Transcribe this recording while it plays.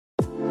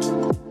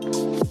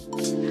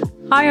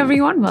Hi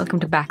everyone, welcome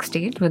to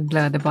Backstage with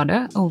Blur the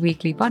Border, a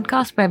weekly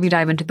podcast where we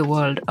dive into the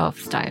world of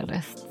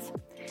stylists.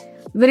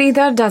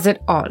 Vinita does it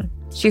all.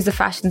 She's a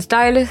fashion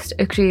stylist,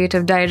 a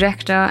creative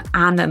director,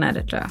 and an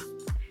editor.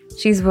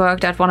 She's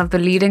worked at one of the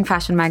leading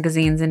fashion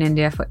magazines in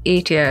India for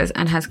 8 years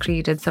and has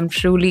created some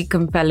truly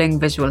compelling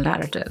visual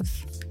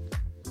narratives.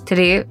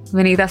 Today,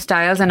 Vinita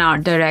styles and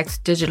art directs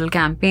digital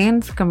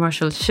campaigns,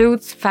 commercial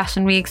shoots,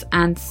 fashion weeks,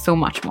 and so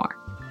much more.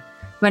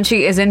 When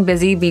she isn't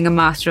busy being a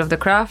master of the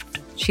craft,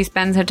 she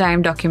spends her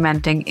time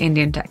documenting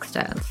Indian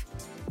textiles.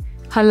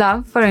 Her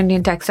love for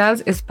Indian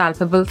textiles is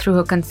palpable through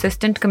her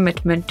consistent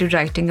commitment to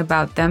writing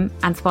about them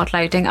and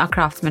spotlighting our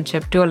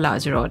craftsmanship to a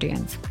larger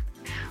audience.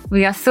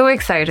 We are so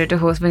excited to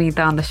host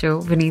Vinita on the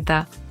show.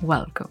 Vinita,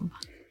 welcome.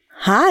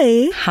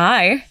 Hi.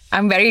 Hi.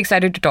 I'm very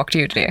excited to talk to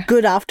you today.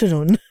 Good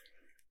afternoon.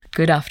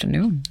 Good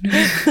afternoon.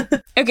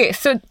 Okay,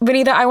 so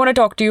Vinita, I want to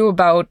talk to you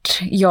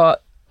about your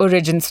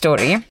origin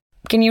story.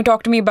 Can you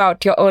talk to me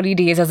about your early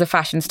days as a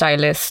fashion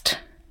stylist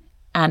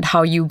and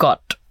how you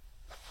got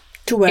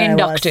to where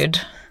inducted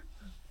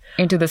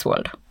into this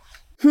world?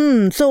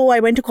 So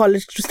I went to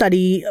college to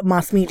study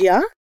mass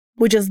media,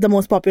 which is the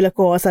most popular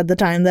course at the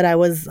time that I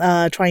was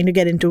trying to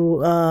get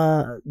into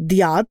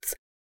the arts.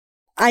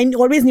 I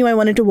always knew I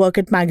wanted to work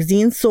at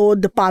magazines, so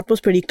the path was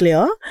pretty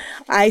clear.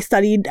 I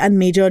studied and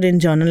majored in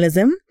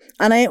journalism,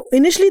 and I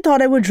initially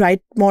thought I would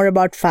write more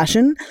about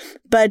fashion.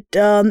 But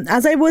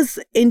as I was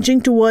inching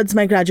towards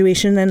my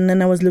graduation and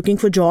then I was looking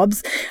for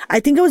jobs, I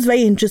think I was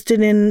very interested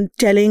in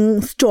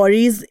telling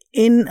stories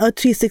in a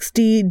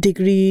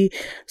 360-degree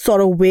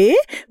sort of way,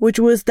 which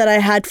was that I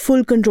had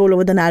full control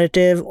over the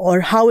narrative or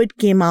how it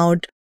came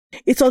out.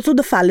 It's also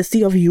the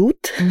fallacy of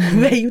youth,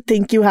 where you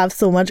think you have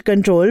so much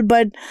control,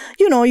 but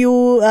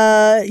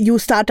you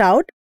start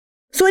out.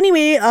 So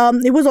anyway,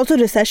 it was also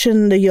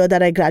recession the year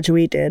that I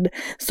graduated.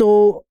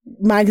 So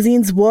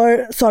magazines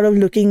were sort of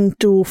looking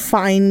to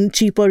find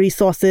cheaper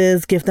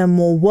resources, give them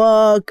more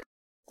work,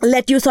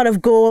 let you sort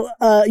of go,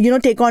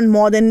 take on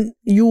more than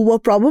you were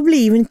probably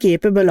even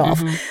capable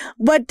of.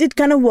 But it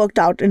kind of worked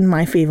out in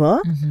my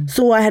favor.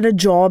 So I had a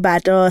job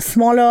at a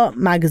smaller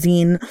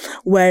magazine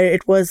where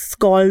it was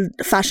called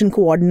Fashion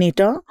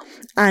Coordinator.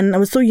 And I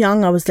was so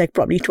young, I was like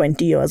probably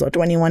 20 years or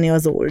 21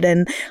 years old.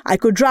 And I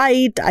could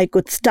write, I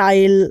could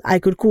style, I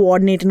could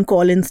coordinate and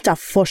call in stuff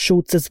for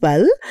shoots as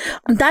well.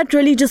 And that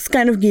really just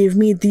kind of gave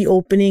me the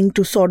opening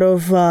to sort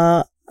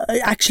of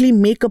actually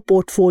make a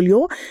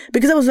portfolio,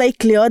 because I was very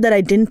clear that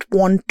I didn't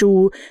want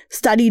to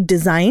study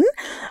design.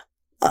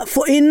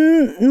 For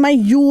in my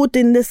youth,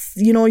 in this,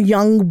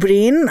 young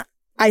brain,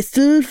 I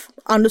still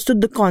understood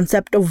the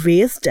concept of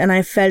waste, and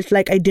I felt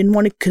like I didn't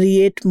want to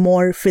create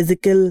more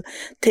physical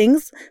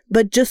things,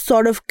 but just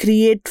sort of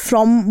create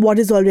from what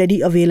is already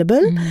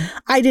available.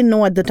 I didn't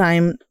know at the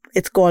time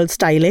it's called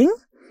styling,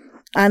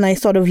 and I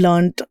sort of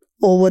learned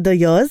over the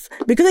years,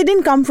 because I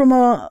didn't come from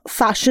a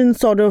fashion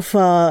sort of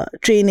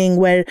training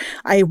where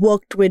I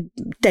worked with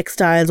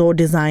textiles or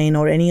design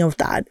or any of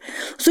that.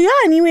 So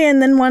anyway,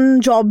 and then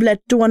one job led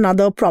to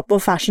another proper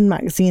fashion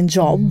magazine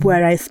job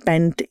where I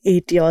spent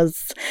 8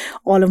 years,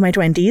 all of my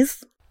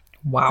 20s.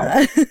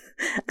 Wow.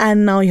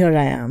 And now here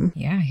I am.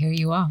 Yeah, here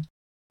you are.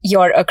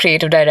 You're a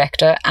creative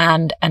director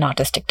and an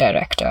artistic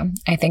director.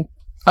 I think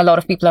a lot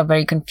of people are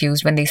very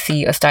confused when they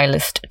see a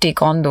stylist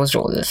take on those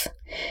roles.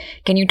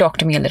 Can you talk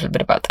to me a little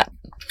bit about that?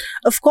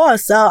 Of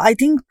course. I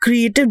think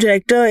creative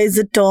director is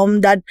a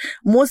term that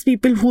most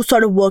people who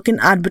sort of work in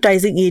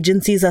advertising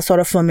agencies are sort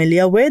of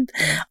familiar with.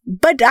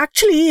 But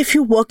actually, if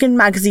you work in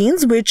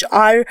magazines, which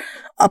are,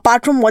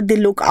 apart from what they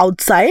look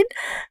outside,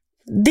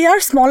 they are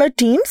smaller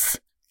teams.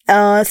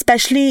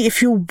 Especially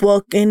if you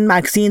work in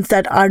magazines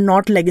that are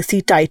not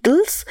legacy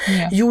titles,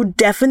 you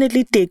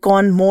definitely take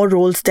on more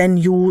roles than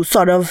you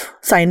sort of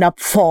signed up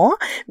for,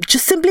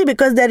 just simply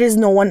because there is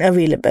no one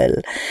available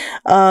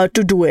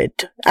to do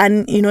it.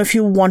 And, if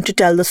you want to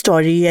tell the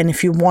story and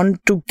if you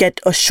want to get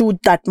a shoot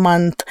that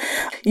month,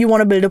 you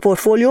want to build a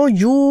portfolio,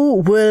 you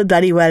will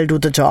very well do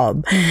the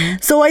job.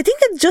 So I think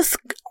it's just,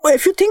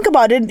 if you think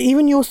about it,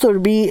 even you,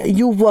 Surbi,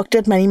 you've worked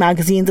at many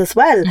magazines as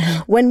well.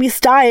 When we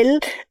style,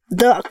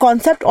 the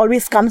concept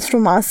always comes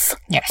from us.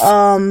 Yes.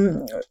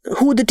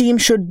 Who the team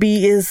should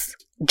be is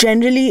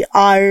generally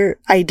our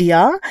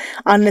idea,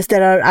 unless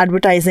there are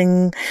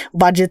advertising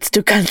budgets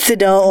to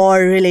consider or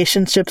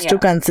relationships to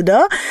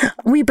consider.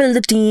 We build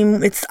the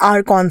team. It's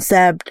our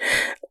concept.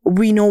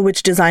 We know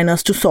which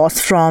designers to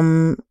source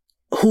from,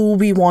 who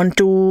we want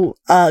to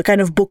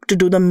kind of book to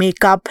do the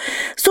makeup.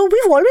 So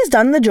we've always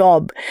done the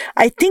job.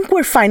 I think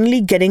we're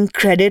finally getting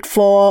credit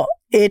for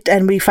it,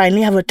 and we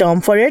finally have a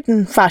term for it,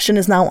 and fashion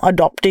is now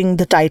adopting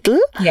the title.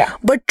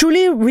 But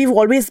truly, we've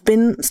always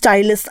been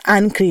stylists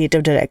and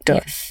creative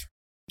directors.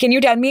 Can you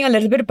tell me a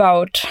little bit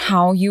about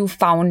how you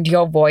found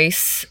your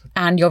voice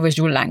and your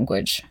visual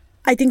language?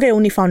 I think I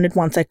only found it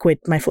once I quit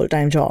my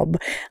full-time job.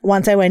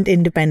 Once I went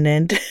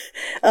independent.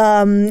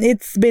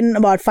 It's been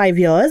about 5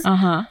 years.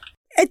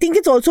 I think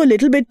it's also a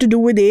little bit to do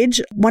with age.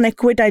 When I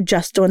quit, I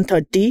just turned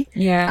 30.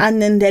 Yeah.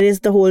 And then there is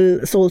the whole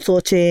soul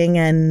searching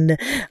and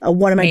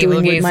what am I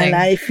doing with my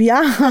life?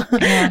 Yeah.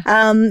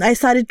 I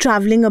started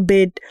traveling a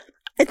bit.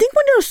 I think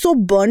when you're so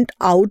burnt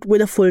out with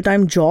a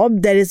full-time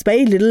job, there is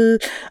very little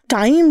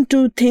time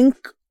to think,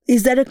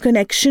 is there a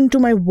connection to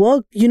my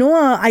work?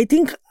 I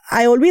think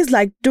I always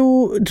like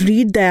to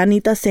read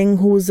Dayanita Singh,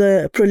 who's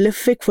a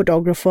prolific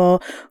photographer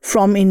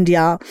from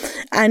India.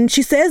 And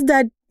she says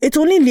that it's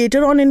only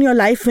later on in your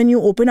life when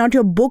you open out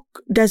your book,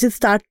 does it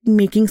start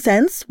making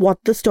sense what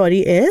the story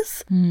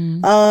is.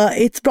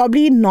 It's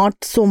probably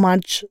not so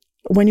much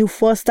when you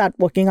first start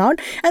working out.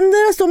 And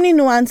there are so many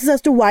nuances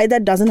as to why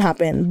that doesn't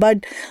happen.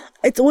 But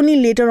it's only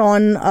later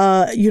on,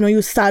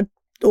 you start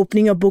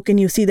opening your book and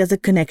you see there's a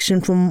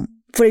connection from...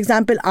 For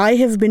example, I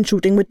have been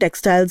shooting with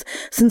textiles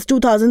since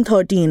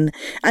 2013,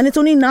 and it's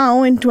only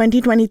now in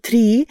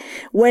 2023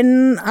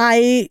 when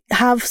I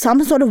have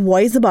some sort of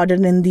voice about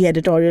it in the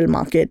editorial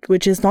market,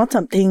 which is not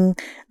something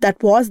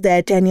that was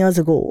there 10 years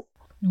ago.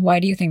 Why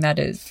do you think that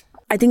is?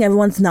 I think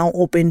everyone's now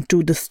open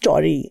to the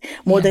story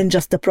more than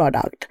just the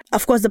product.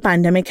 Of course, the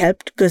pandemic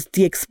helped because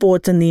the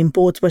exports and the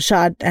imports were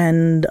shut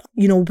and,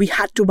 we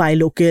had to buy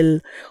local.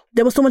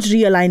 There was so much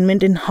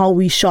realignment in how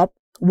we shop,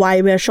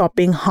 why we're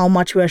shopping, how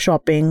much we're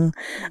shopping.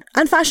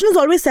 And fashion has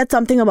always said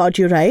something about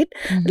you, right?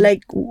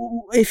 Like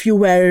if you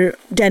wear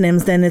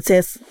denims, then it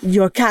says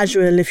you're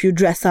casual. If you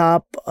dress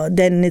up,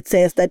 then it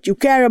says that you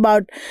care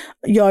about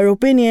your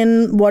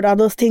opinion, what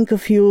others think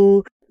of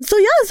you. So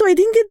I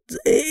think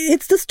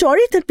it's the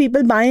story that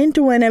people buy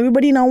into, and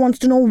everybody now wants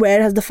to know,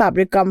 where has the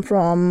fabric come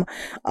from?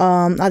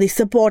 Are they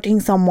supporting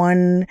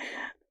someone?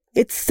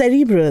 It's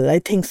cerebral, I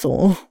think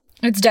so.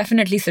 It's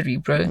definitely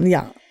cerebral.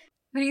 Yeah.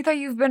 Vinita,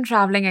 you've been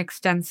traveling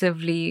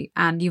extensively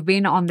and you've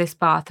been on this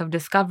path of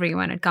discovery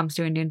when it comes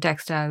to Indian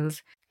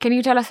textiles. Can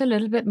you tell us a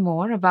little bit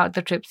more about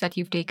the trips that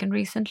you've taken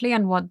recently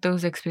and what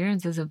those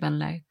experiences have been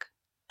like?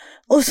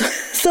 Oh,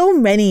 so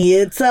many.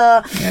 It's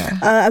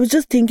I was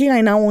just thinking, I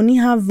now only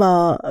have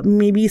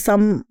maybe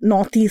some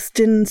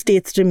northeastern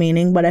states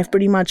remaining, but I've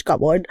pretty much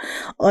covered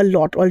a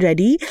lot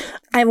already.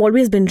 I've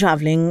always been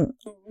traveling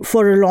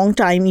for a long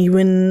time,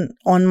 even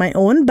on my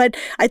own. But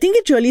I think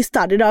it really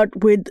started out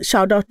with,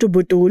 shout out to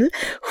Butul,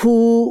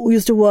 who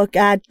used to work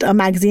at a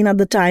magazine at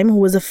the time, who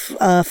was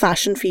a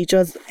fashion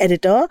features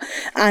editor.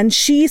 And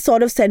she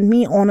sort of sent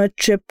me on a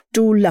trip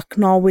to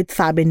Lucknow with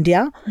Fab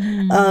India.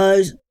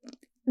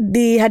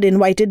 They had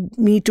invited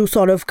me to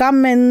sort of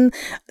come and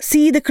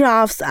see the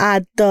crafts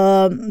at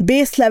the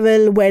base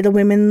level where the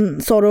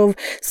women sort of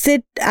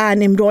sit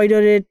and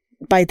embroider it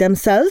by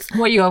themselves.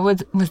 What year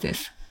was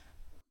this?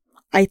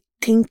 I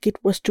think it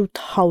was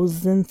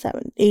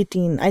 2007,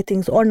 18, I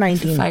think so, or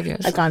 19. 5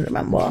 years. I can't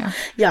remember.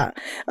 Yeah.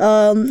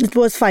 It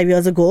was 5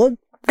 years ago.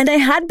 And I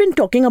had been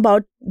talking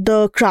about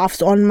the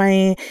crafts on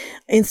my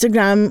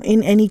Instagram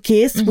in any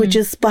case, which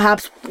is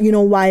perhaps,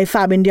 why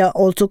Fab India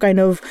also kind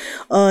of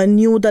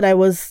knew that I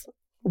was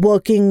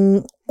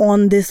working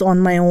on this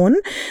on my own.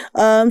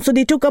 So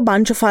they took a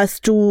bunch of us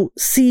to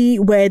see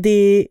where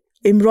they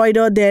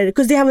embroider there,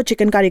 because they have a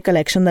chicken curry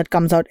collection that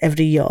comes out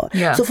every year.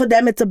 Yeah. So for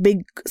them, it's a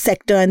big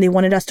sector, and they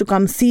wanted us to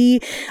come see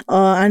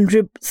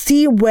and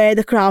see where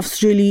the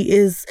crafts really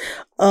is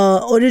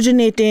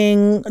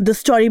originating, the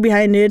story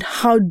behind it,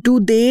 how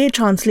do they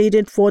translate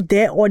it for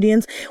their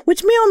audience,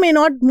 which may or may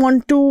not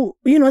want to,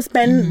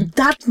 spend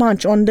that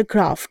much on the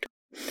craft.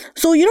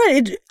 So,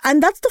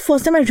 and that's the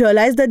first time I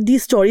realized that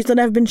these stories that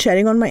I've been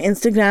sharing on my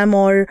Instagram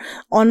or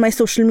on my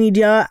social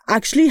media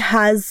actually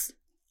has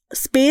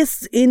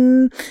space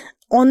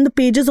on the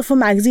pages of a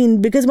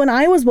magazine, because when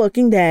I was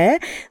working there,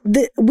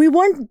 we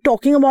weren't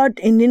talking about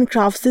Indian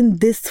crafts in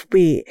this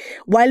way.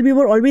 While we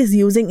were always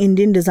using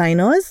Indian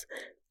designers,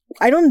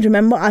 I don't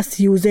remember us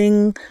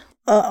using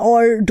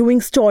or doing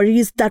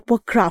stories that were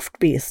craft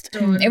based.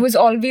 It was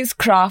always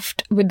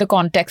craft with the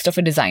context of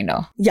a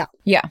designer.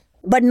 Yeah.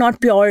 But not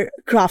pure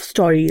craft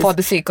stories. For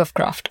the sake of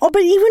craft. Oh,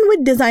 but even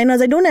with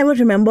designers, I don't ever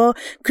remember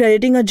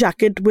crediting a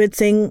jacket with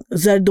saying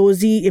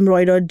Zardozi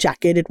embroidered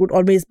jacket. It would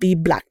always be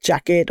black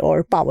jacket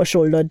or power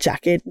shouldered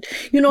jacket.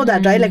 You know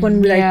that, right? Like when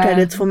we write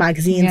credits for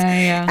magazines.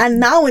 Yeah. And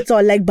now it's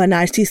all like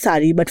Banarsi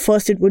sari, but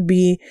first it would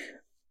be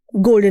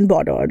golden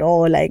bordered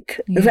or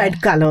like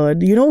red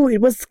colored.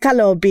 It was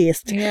color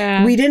based.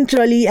 Yeah. We didn't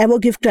really ever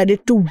give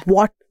credit to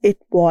what it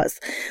was.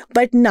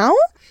 But now,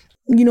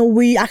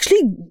 we actually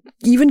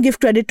even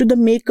give credit to the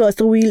maker.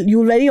 So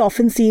you'll very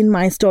often see in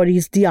my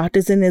stories, the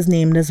artisan is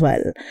named as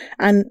well.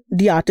 And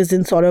the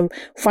artisan sort of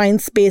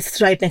finds space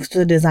right next to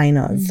the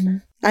designers.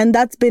 And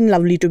that's been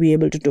lovely to be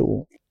able to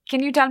do.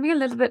 Can you tell me a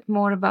little bit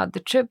more about the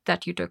trip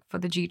that you took for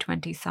the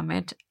G20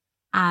 summit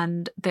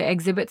and the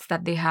exhibits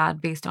that they had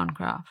based on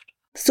craft?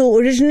 So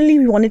originally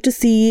we wanted to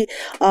see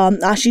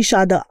Ashish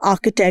Shah, the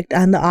architect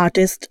and the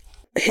artist,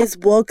 his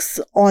works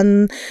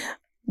on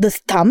the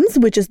thumbs,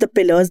 which is the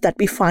pillars that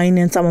we find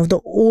in some of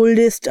the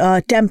oldest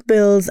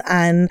temples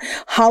and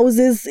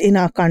houses in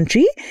our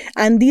country.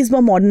 And these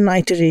were modern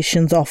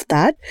iterations of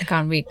that. I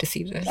can't wait to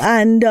see this.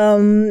 And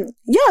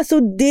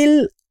so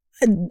they'll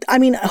I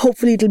mean,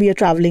 hopefully it'll be a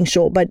traveling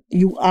show, but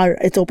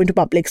it's open to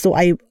public. So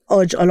I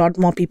urge a lot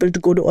more people to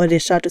go to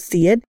Orissa to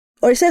see it.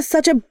 Orissa is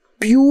such a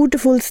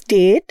beautiful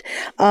state.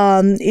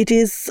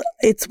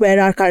 It's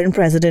where our current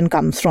president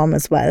comes from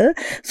as well.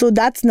 So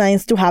that's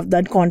nice to have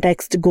that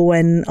context to go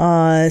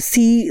and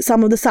see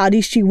some of the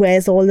saris she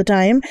wears all the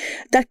time.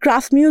 That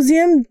crafts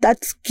museum,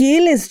 that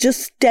scale is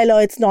just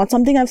stellar. It's not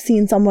something I've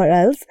seen somewhere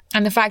else.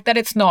 And the fact that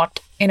it's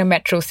not in a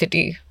metro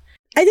city.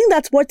 I think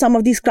that's what some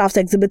of these crafts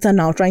exhibits are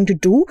now trying to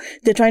do.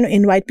 They're trying to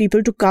invite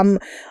people to come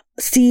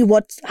see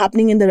what's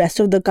happening in the rest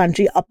of the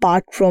country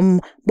apart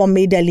from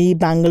Bombay, Delhi,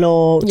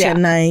 Bangalore,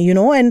 Chennai,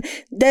 and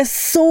there's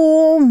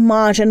so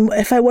much. And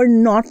if I were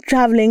not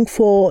traveling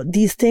for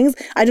these things,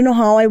 I don't know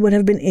how I would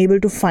have been able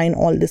to find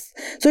all this.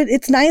 So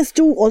it's nice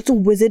to also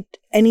visit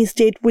any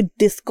state with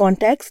this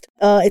context.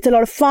 It's a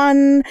lot of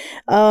fun.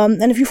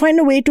 And if you find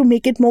a way to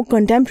make it more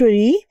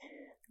contemporary,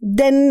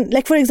 then,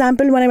 like, for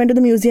example, when I went to the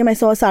museum, I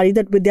saw a sari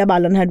that Vidya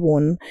Balan had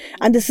worn.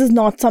 And this is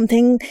not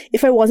something,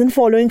 if I wasn't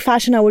following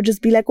fashion, I would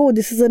just be like, oh,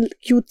 this is a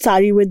cute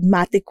sari with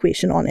math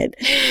equation on it.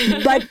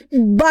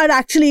 but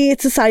actually,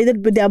 it's a sari that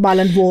Vidya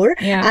Balan wore.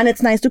 Yeah. And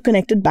it's nice to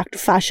connect it back to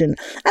fashion.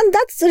 And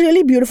that's a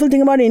really beautiful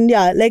thing about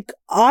India. Like,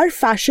 our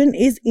fashion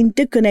is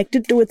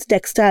interconnected to its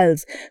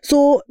textiles.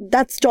 So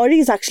that story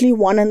is actually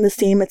one and the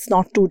same. It's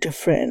not too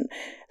different.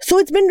 So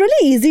it's been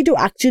really easy to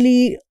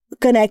actually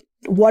connect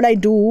what I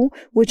do,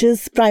 which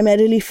is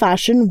primarily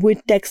fashion,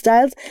 with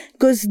textiles,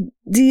 because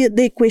the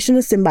equation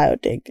is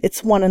symbiotic.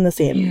 It's one and the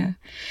same. Yeah.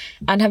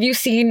 And have you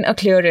seen a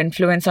clear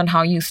influence on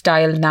how you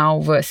style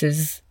now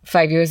versus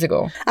 5 years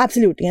ago?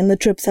 Absolutely. And the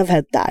trips have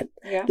had that.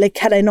 Yeah. Like,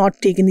 had I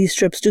not taken these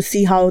trips to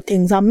see how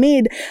things are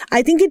made,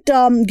 I think it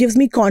gives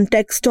me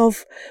context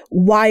of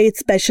why it's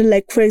special.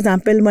 Like, for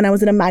example, when I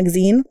was in a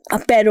magazine,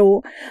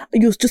 Apparel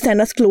used to send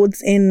us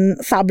clothes in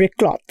fabric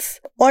cloths.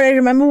 Or I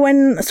remember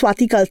when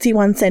Swati Kalsi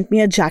once sent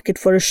me a jacket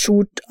for a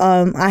shoot,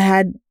 I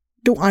had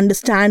to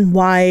understand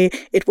why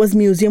it was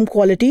museum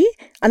quality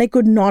and I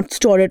could not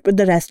store it with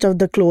the rest of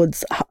the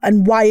clothes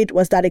and why it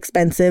was that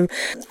expensive.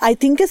 I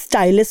think as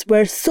stylists,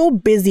 we're so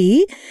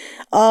busy.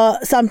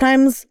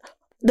 Sometimes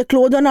the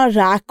clothes on our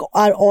rack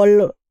are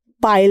all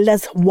piled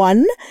as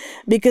one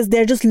because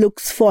they're just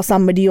looks for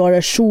somebody or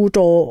a shoot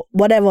or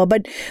whatever.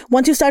 But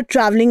once you start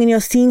traveling and you're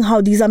seeing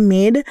how these are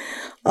made,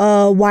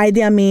 why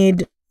they are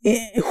made,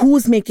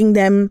 who's making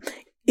them,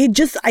 it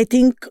just, I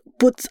think,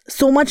 puts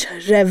so much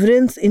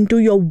reverence into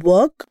your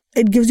work.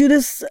 It gives you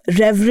this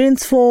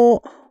reverence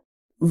for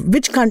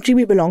which country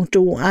we belong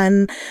to.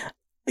 And,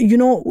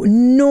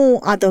 no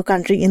other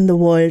country in the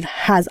world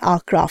has our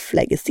craft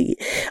legacy.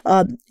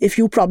 If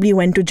you probably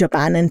went to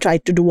Japan and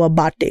tried to do a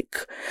batik,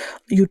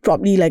 you'd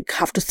probably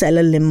have to sell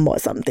a limb or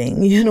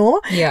something,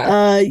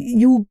 Yeah.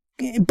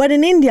 But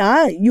in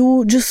India,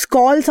 you just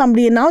call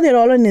somebody, and now they're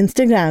all on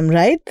Instagram,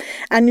 right?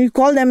 And you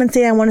call them and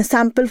say, I want a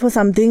sample for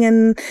something,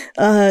 and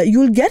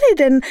you'll get it.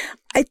 And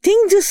I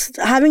think just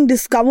having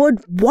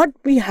discovered what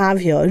we have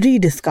here,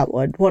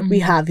 rediscovered what we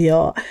have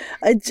here,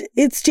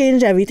 it's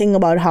changed everything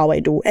about how I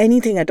do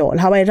anything at all.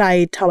 How I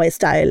write, how I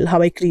style,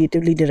 how I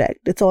creatively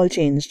direct. It's all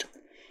changed.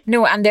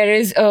 No, and there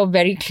is a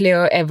very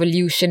clear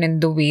evolution in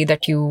the way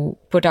that you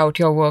put out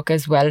your work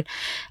as well.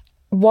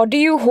 What do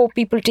you hope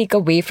people take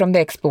away from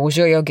the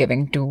exposure you're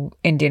giving to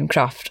Indian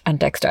craft and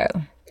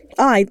textile?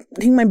 I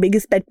think my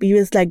biggest pet peeve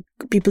is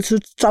people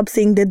should stop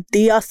saying that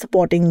they are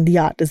supporting the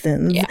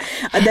artisans. Yeah.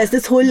 There's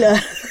this whole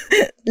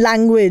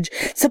language,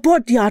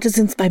 support the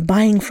artisans by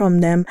buying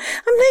from them.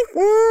 I'm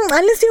like,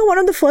 unless you're one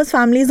of the first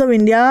families of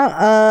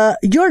India,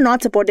 you're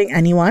not supporting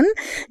anyone.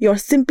 You're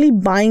simply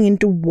buying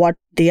into what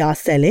they are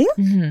selling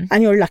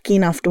and you're lucky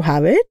enough to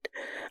have it.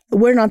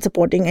 We're not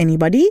supporting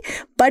anybody,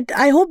 but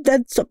I hope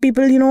that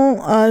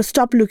people,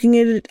 stop looking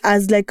at it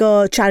as like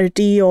a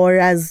charity or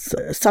as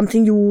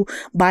something you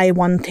buy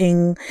one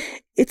thing.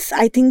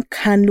 I think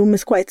handloom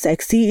is quite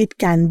sexy. It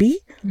can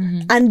be.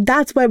 And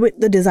that's why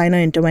the designer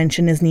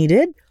intervention is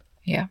needed.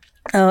 Yeah.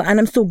 And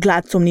I'm so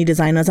glad so many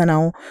designers are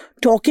now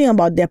talking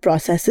about their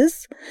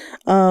processes.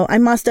 I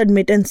must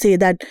admit and say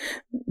that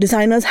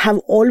designers have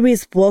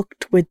always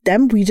worked with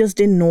them. We just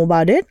didn't know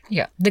about it.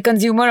 Yeah. The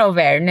consumer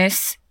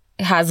awareness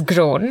has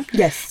grown.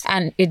 Yes.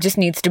 And it just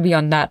needs to be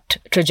on that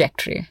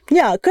trajectory.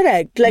 Yeah,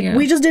 correct.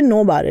 We just didn't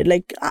know about it.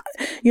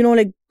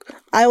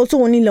 I also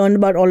only learned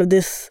about all of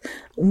this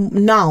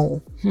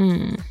now.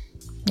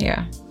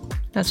 Yeah,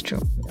 that's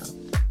true.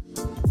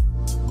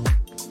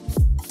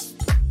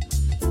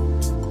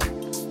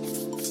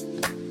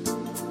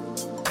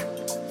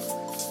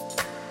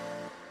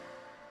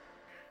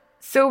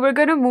 So we're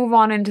going to move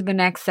on into the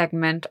next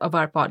segment of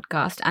our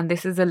podcast, and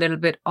this is a little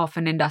bit of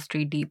an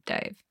industry deep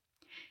dive.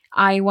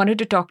 I wanted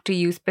to talk to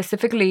you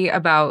specifically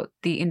about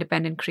the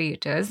independent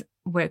creators.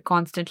 We're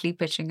constantly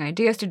pitching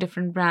ideas to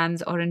different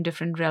brands or in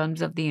different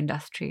realms of the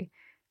industry.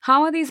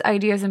 How are these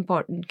ideas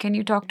important? Can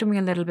you talk to me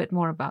a little bit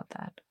more about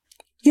that?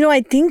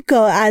 I think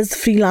as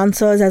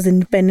freelancers, as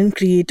independent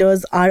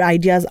creators, our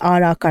ideas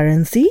are our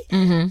currency.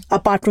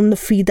 Apart from the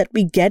fee that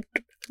we get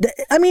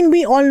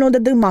we all know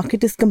that the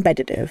market is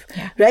competitive,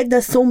 right?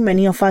 There's so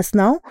many of us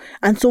now,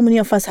 and so many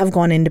of us have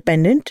gone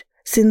independent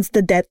since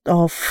the death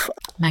of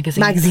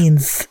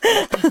magazines.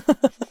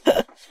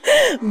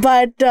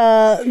 But,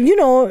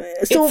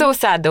 it's so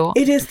sad though.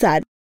 It is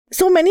sad.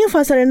 So many of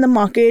us are in the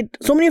market.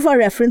 So many of our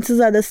references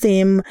are the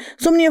same.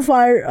 So many of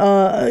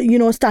our,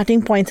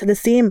 starting points are the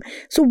same.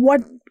 So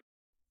what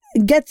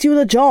gets you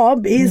the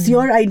job is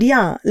your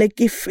idea. Like,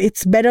 if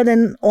it's better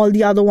than all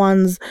the other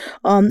ones,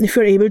 if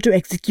you're able to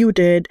execute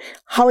it,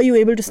 how are you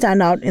able to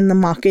stand out in the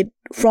market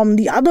from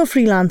the other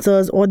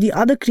freelancers or the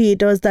other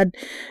creators that,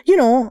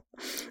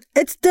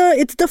 it's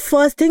the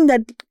first thing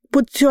that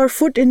puts your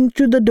foot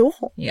into the door.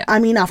 Yeah.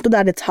 After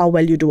that, it's how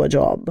well you do a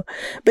job.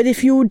 But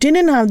if you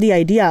didn't have the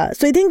idea,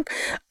 so I think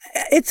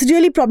it's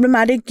really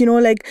problematic,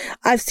 like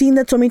I've seen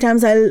that so many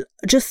times. I'll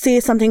just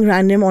say something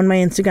random on my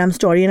Instagram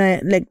story, and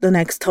I like the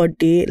next third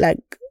day, like,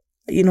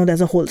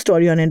 there's a whole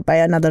story on it by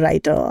another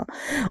writer.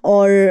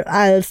 Or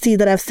I'll see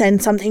that I've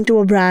sent something to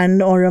a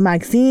brand or a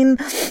magazine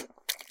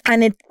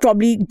and it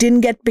probably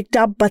didn't get picked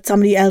up, but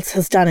somebody else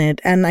has done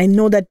it. And I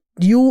know that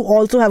you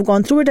also have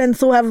gone through it, and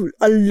so have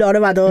a lot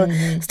of other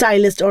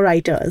stylists or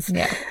writers.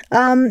 Yeah.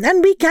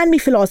 And we can be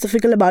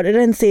philosophical about it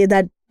and say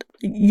that,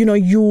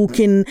 you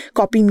can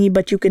copy me,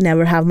 but you can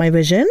never have my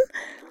vision.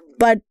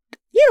 But,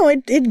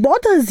 it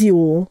bothers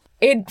you.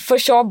 It for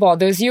sure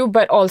bothers you,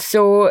 but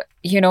also,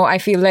 I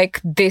feel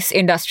like this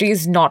industry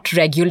is not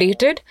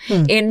regulated.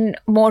 In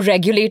more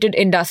regulated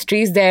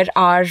industries, there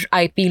are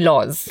IP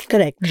laws.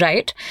 Correct.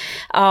 Right?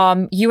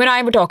 You and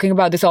I were talking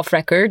about this off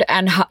record,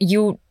 and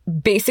you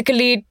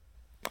basically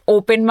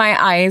opened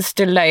my eyes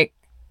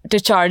to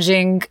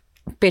charging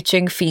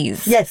pitching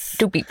fees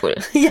to people.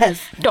 Yes.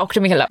 Talk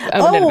to me a little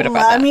bit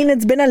about that.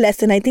 It's been a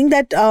lesson. I think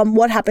that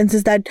what happens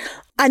is that,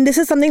 and this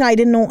is something I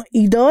didn't know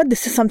either.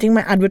 This is something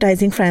my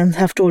advertising friends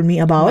have told me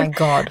about. Oh my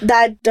God.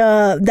 That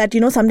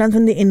sometimes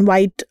when they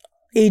invite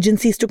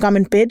agencies to come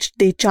and pitch,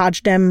 they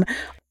charge them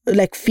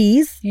like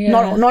fees. Yeah.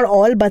 Not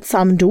all, but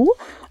some do.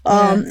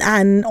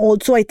 And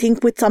also I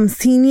think with some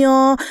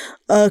senior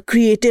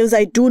creatives,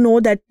 I do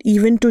know that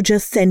even to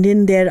just send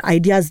in their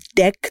ideas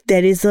deck,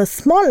 there is a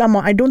small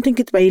amount. I don't think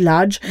it's very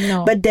large,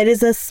 but there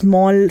is a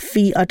small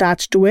fee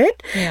attached to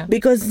it. Yeah.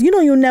 Because,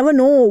 you never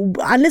know,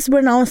 unless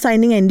we're now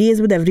signing NDAs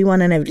with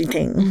everyone and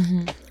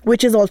everything,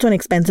 which is also an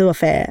expensive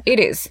affair. It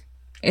is.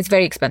 It's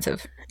very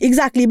expensive.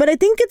 Exactly. But I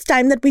think it's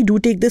time that we do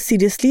take this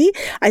seriously.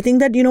 I think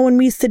that, when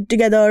we sit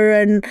together,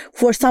 and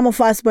for some of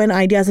us, when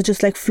ideas are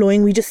just like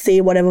flowing, we just say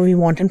whatever we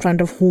want in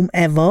front of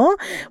whomever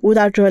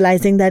without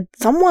realizing that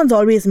someone's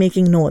always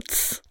making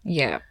notes.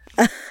 Yeah.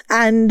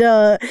 And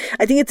I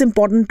think it's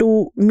important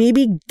to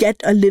maybe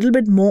get a little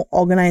bit more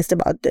organized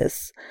about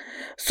this.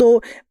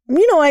 So,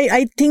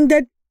 I think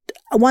that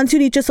once you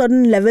reach a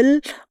certain level,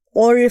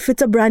 or if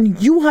it's a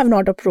brand you have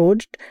not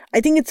approached, I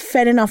think it's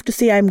fair enough to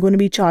say I'm going to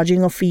be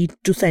charging a fee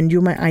to send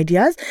you my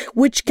ideas,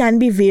 which can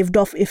be waived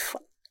off if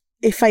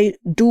I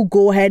do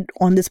go ahead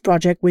on this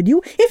project with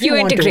you. If you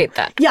want integrate to.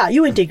 that. Yeah,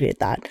 you integrate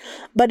that.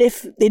 But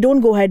if they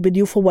don't go ahead with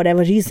you for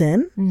whatever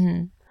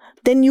reason,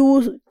 then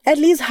you at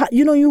least,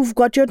 you've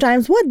got your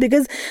time's worth.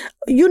 Because,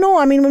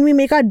 when we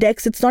make our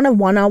decks, it's not a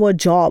 1-hour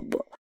job.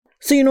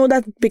 So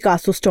that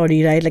Picasso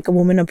story, right? Like a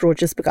woman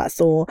approaches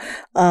Picasso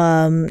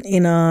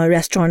in a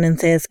restaurant and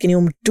says, can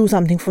you do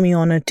something for me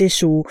on a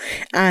tissue?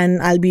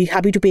 And I'll be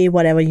happy to pay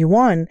whatever you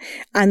want.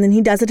 And then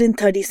he does it in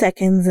 30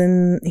 seconds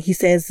and he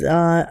says,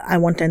 I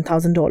want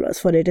 $10,000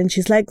 for it. And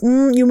she's like,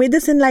 you made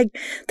this in like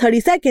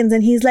 30 seconds.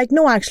 And he's like,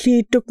 no,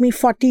 actually, it took me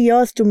 40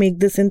 years to make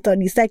this in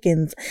 30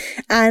 seconds.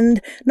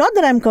 And not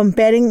that I'm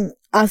comparing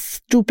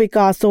us to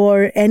Picasso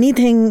or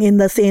anything in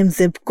the same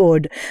zip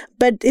code,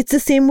 but it's the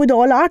same with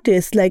all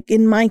artists. Like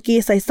in my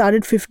case, I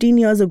started 15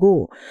 years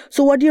ago.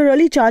 So what you're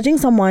really charging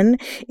someone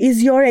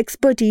is your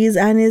expertise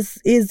and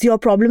is your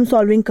problem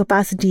solving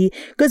capacity.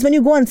 Because when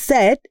you go on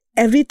set,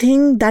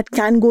 everything that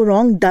can go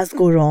wrong does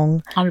go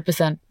wrong.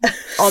 100%.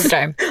 All the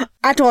time.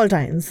 At all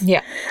times.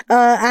 Yeah.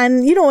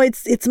 And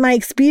it's my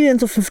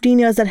experience of 15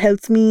 years that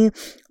helps me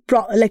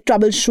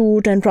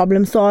troubleshoot and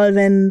problem solve.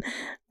 And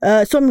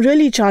so I'm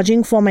really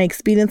charging for my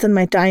experience and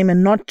my time,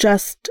 and not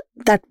just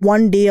that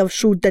one day of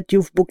shoot that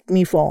you've booked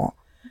me for.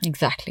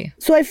 Exactly.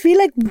 So I feel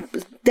like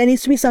there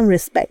needs to be some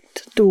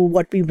respect to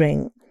what we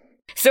bring.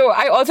 So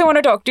I also want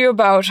to talk to you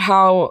about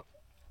how,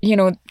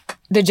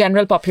 the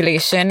general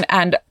population,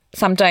 and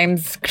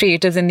sometimes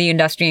creators in the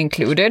industry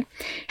included,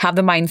 have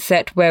the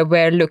mindset where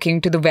we're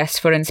looking to the West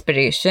for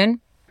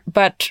inspiration.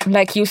 But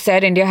like you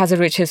said, India has a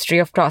rich history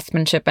of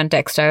craftsmanship and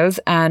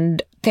textiles,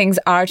 and things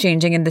are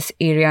changing in this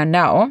area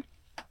now.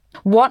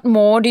 What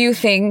more do you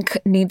think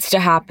needs to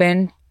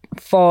happen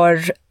for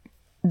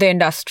the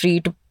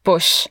industry to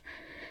push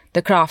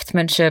the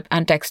craftsmanship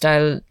and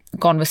textile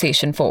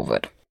conversation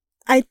forward?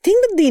 I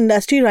think that the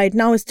industry right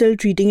now is still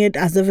treating it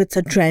as if it's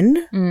a trend.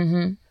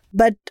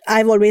 But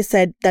I've always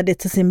said that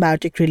it's a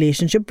symbiotic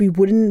relationship. We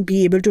wouldn't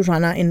be able to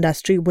run our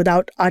industry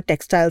without our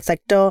textile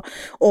sector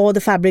or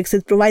the fabrics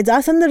it provides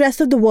us and the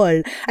rest of the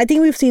world. I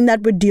think we've seen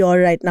that with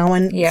Dior right now.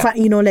 And,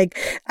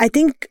 I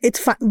think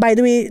it's, by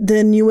the way,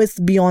 the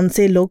newest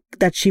Beyonce look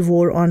that she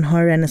wore on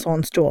her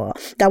Renaissance tour,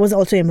 that was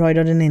also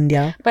embroidered in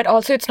India. But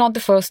also, it's not the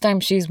first time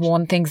she's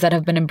worn things that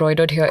have been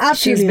embroidered here.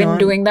 Absolutely she's been not.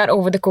 doing that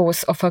over the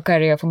course of her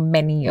career for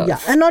many years. Yeah,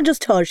 and not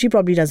just her. She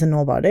probably doesn't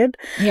know about it.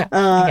 Yeah,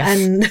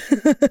 and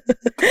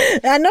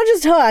and not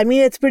just her. I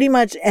mean, it's pretty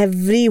much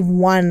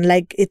everyone.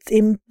 Like, it's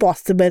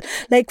impossible.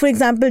 Like, for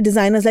example,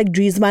 designers like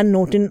Dries Van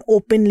Noten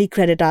openly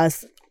credit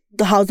us.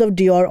 The House of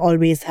Dior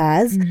always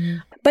has. Mm-hmm.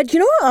 But,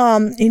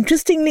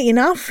 interestingly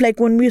enough, like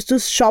when we used to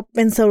shop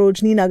in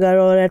Sarojini Nagar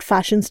or at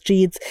fashion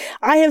streets,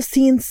 I have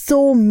seen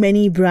so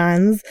many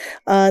brands,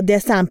 their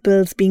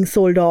samples being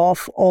sold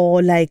off,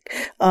 or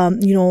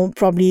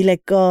probably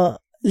like a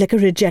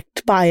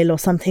reject pile or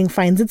something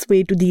finds its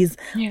way to these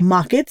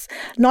markets.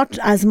 Not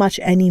as much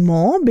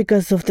anymore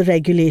because of the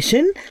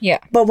regulation. Yeah.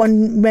 But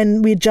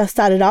when we just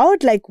started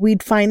out, like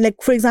we'd find, like,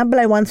 for example,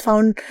 I once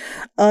found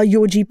a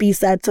Yoji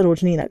piece at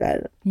Sarojini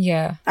Nagar.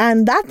 Yeah.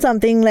 And that's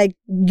something like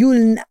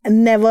you'll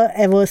never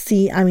ever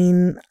see. I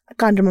mean, I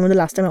can't remember the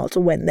last time I also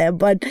went there,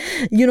 but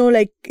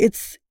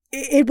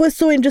it was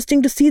so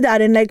interesting to see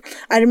that. And like,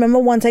 I remember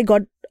once I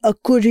got a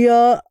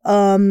courier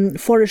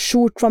for a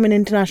shoot from an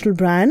international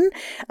brand,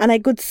 and I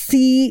could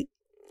see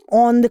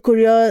on the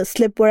courier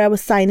slip where I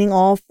was signing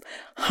off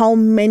how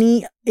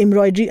many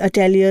embroidery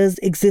ateliers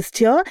exist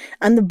here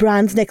and the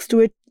brands next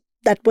to it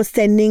that was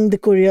sending the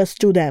couriers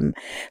to them.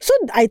 So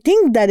I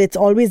think that it's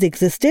always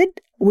existed.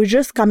 We're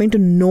just coming to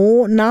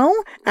know now,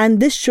 and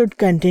this should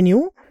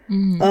continue.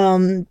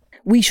 Mm-hmm.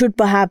 We should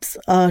perhaps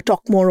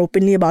talk more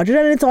openly about it,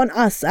 and it's on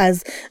us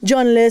as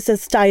journalists,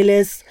 as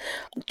stylists,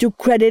 to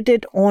credit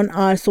it on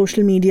our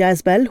social media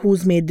as well,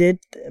 who's made it,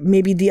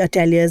 maybe the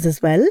ateliers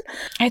as well.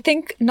 I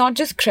think not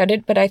just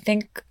credit, but I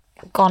think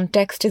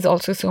context is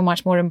also so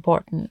much more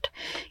important.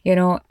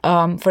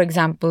 For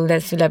example,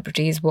 there's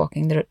celebrities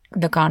walking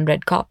the Cannes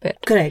red carpet.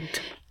 Correct.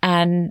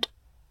 And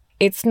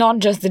it's not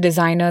just the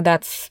designer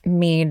that's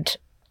made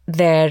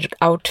their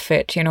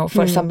outfit,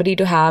 for somebody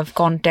to have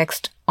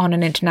context on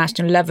an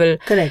international level.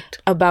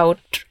 Correct. About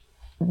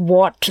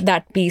what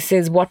that piece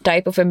is, what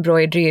type of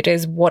embroidery it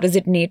is, what is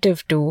it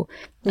native to,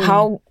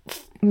 how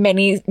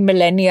many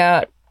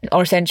millennia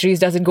or centuries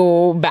does it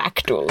go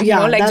back to?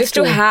 Just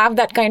true. To have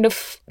that kind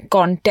of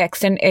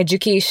context and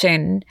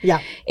education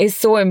is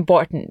so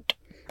important.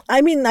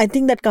 I mean, I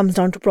think that comes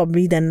down to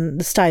probably then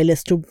the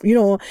stylist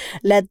to,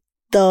 let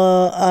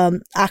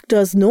the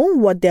actors know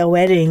what they're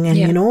wearing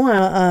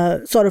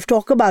and sort of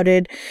talk about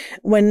it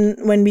when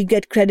we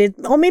get credit.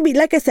 Or maybe,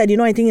 like I said,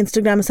 I think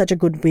Instagram is such a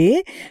good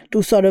way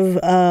to sort of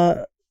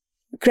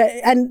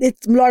and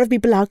it's a lot of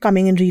people are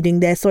coming and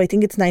reading there, so I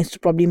think it's nice to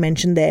probably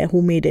mention there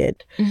who made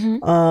it,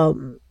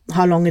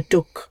 how long it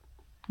took,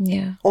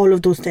 all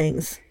of those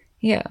things.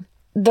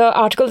 The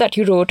article that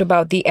you wrote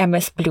about the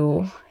MS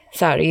Blue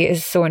sari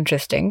is so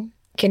interesting.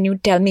 Can you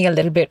tell me a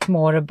little bit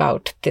more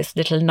about this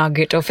little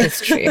nugget of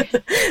history?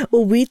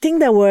 We think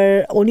that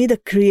we're only the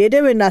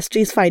creative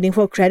industries fighting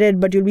for credit,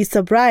 but you'll be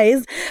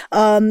surprised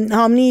how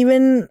many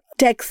even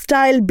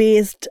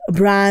textile-based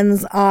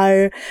brands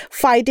are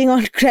fighting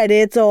on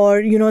credits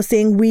or,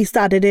 saying we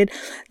started it.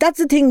 That's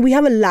the thing. We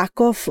have a lack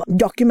of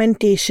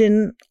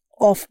documentation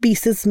of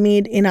pieces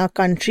made in our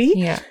country.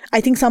 I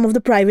think some of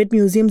the private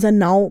museums are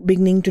now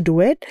beginning to do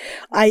it.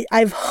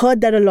 I've heard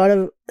that a lot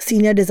of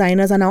senior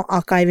designers are now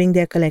archiving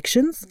their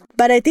collections.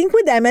 But I think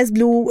with MS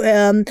Blue,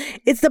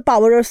 it's the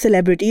power of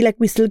celebrity. Like,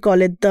 we still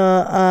call it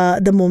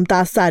the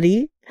Mumtaz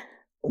sari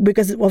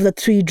because of the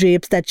 3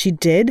 drapes that she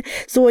did.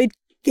 So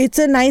it's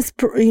a nice,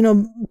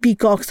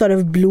 peacock sort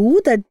of blue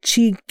that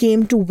she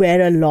came to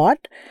wear a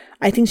lot.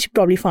 I think she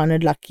probably found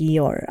it lucky,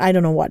 or I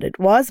don't know what it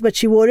was, but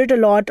she wore it a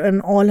lot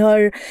on all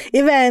her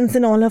events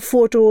and all her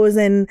photos,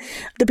 and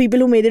the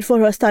people who made it for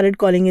her started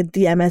calling it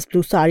the MS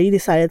Blue sari. They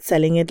started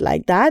selling it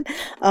like that.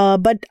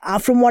 But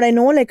from what I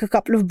know, like a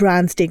couple of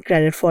brands take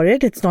credit for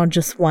it. It's not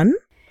just one.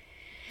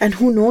 And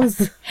who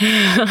knows?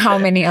 How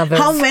many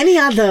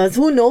others?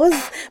 Who knows?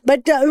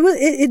 But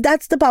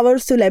that's the power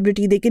of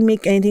celebrity. They can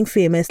make anything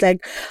famous.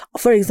 Like,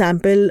 for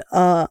example,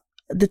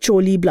 the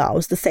choli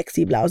blouse, the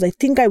sexy blouse, I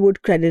think I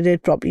would credit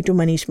it probably to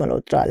Manish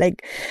Malhotra.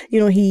 Like,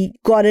 he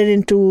got it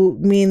into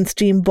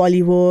mainstream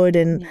Bollywood,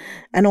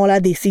 and all our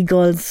Desi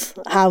girls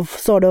have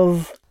sort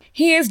of...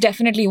 He is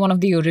definitely one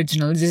of the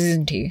originals,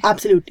 isn't he?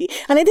 Absolutely.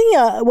 And I think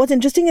what's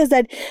interesting is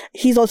that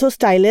he's also a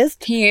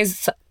stylist. He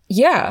is...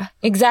 Yeah,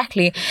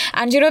 exactly.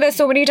 And there's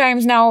so many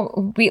times now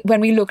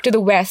when we look to the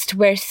West,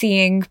 we're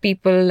seeing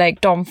people like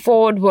Tom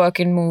Ford work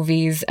in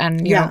movies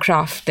and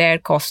craft their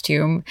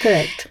costume.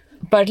 Correct.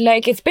 But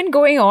it's been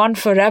going on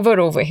forever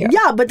over here.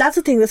 Yeah, but that's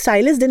the thing. The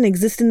stylist didn't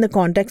exist in the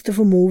context of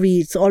a movie.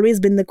 It's always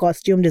been the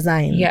costume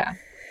design. Yeah.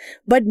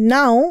 But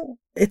now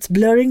it's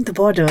blurring the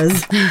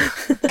borders.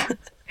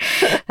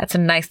 That's a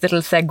nice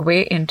little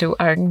segue into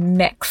our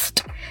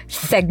next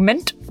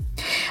segment,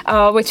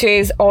 which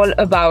is all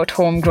about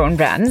homegrown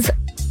brands.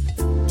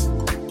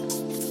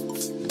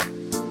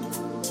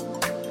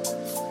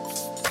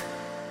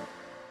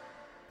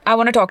 I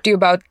want to talk to you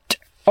about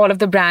all of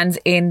the brands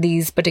in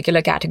these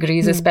particular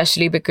categories,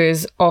 especially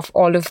because of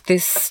all of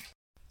this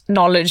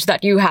knowledge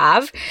that you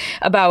have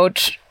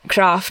about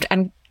craft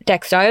and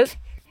textiles.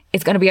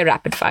 It's going to be a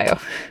rapid fire.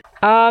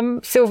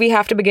 So we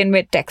have to begin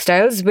with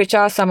textiles. Which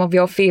are some of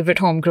your favorite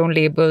homegrown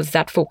labels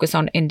that focus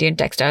on Indian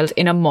textiles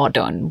in a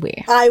modern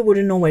way? I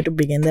wouldn't know where to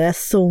begin. There are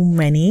so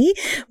many.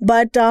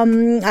 But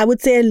I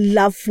would say I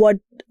love what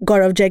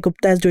Gaurav Jai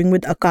Gupta is doing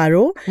with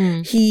Akaro.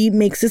 He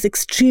makes this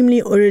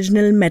extremely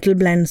original metal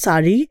blend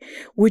sari,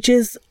 which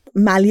is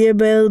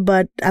malleable,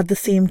 but at the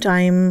same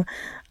time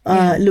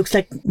looks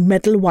like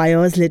metal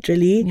wires,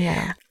 literally.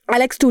 Yeah. I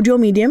like Studio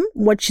Medium.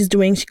 What she's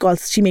doing,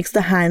 she makes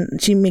the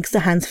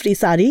hands-free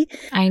sari.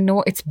 I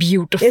know, it's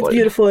beautiful. It's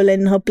beautiful,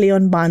 and her play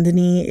on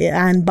bandhani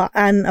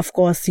and of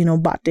course,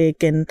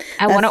 batik, and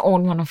I want to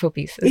own one of her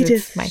pieces.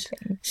 It's my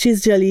thing.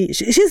 She's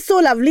so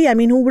lovely. I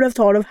mean, who would have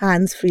thought of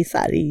hands-free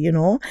sari?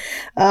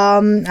 I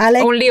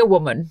like only a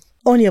woman.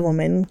 Only a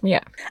woman.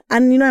 Yeah.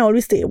 And I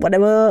always say,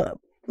 whatever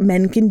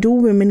men can do,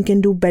 women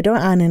can do better,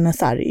 and in a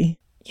sari.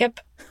 Yep.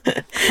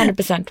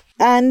 100%.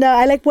 And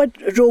I like what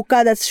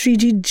Roka, that's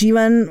Shriji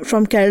Jivan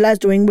from Kerala, is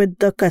doing with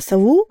the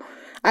kasavu.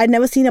 I'd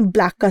never seen a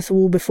black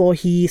kasavu before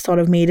he sort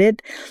of made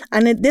it.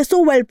 And they're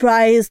so well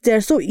priced.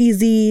 They're so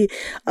easy.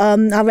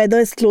 Our weather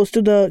is close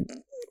to the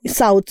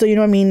south. So,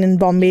 in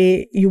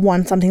Bombay, you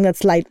want something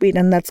that's lightweight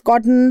and that's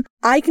cotton.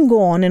 I can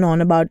go on and on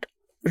about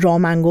raw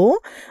mango.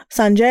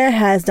 Sanjay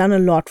has done a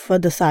lot for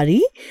the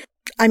sari.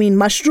 I mean,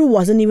 mushroom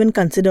wasn't even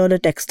considered a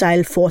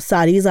textile for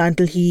saris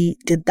until he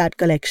did that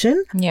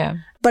collection. Yeah.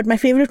 But my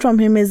favorite from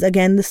him is,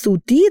 again, the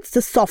Suti. It's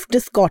the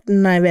softest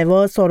cotton I've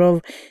ever sort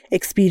of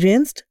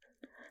experienced.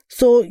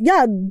 So,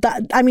 yeah,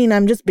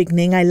 I'm just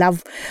beginning. I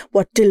love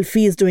what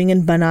Tilfi is doing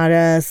in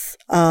Banaras.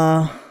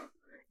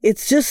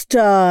 It's just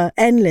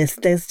endless.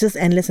 There's just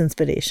endless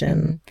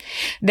inspiration.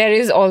 There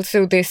is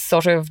also this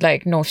sort of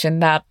notion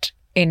that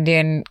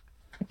Indian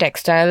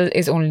textile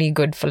is only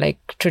good for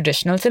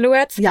traditional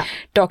silhouettes. Yeah.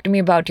 Talk to me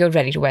about your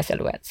ready-to-wear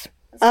silhouettes.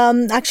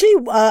 Actually,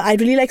 I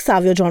really like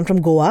Savio John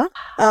from Goa.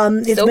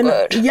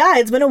 Good. Yeah,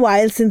 it's been a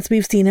while since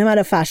we've seen him at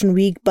a fashion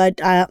week,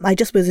 but I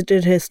just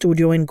visited his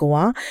studio in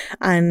Goa,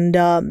 and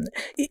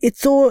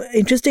it's so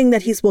interesting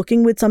that he's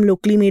working with some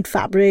locally made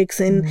fabrics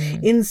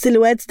in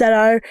silhouettes that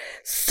are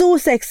so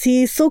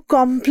sexy, so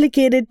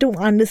complicated to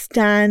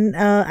understand,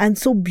 and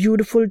so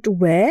beautiful to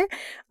wear.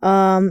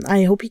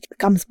 I hope he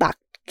comes back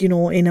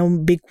in a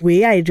big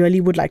way. I really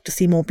would like to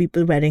see more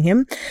people wearing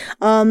him.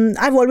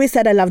 I've always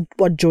said I love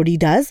what Jodi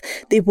does.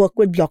 They work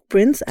with block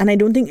prints, and I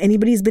don't think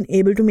anybody's been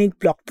able to make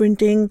block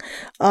printing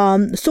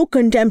so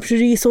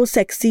contemporary, so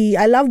sexy.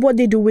 I love what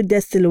they do with their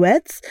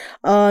silhouettes.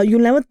 You'll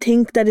never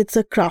think that it's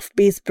a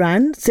craft-based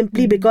brand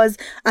simply because,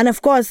 and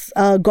of course,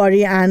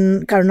 Gauri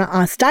and Karuna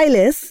are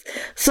stylists.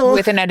 So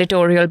with an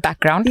editorial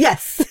background.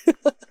 Yes.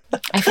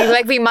 I feel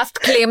like we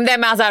must claim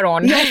them as our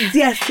own.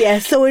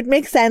 Yes. So it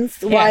makes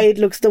sense why it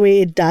looks the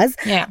way it does.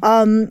 Yeah.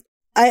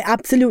 I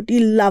absolutely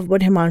love what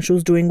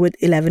Himanshu's doing with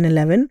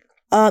 1111.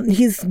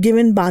 He's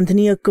given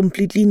bandhani a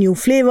completely new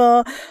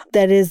flavor.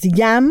 There is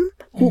Yam,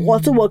 who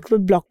also works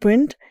with block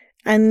print.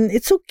 And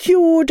it's so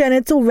cute, and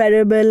it's so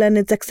wearable, and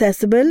it's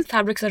accessible.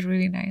 Fabrics are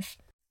really nice.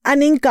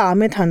 And Inka,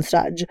 Amit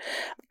Hansraj.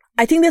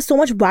 I think there's so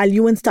much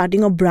value in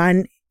starting a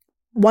brand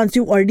once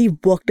you've already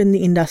worked in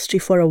the industry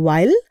for a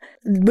while,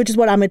 which is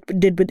what Amit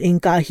did with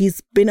Inka.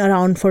 He's been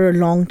around for a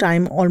long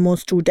time,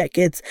 almost 2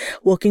 decades,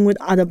 working with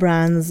other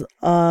brands,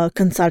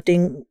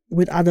 consulting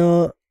with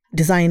other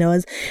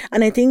designers.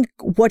 And I think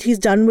what he's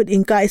done with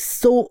Inka is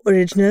so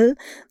original.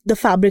 The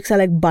fabrics are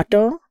like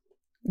butter.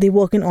 They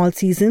work in all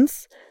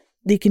seasons.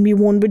 They can be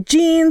worn with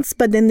jeans,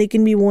 but then they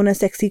can be worn as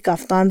sexy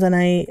kaftans. And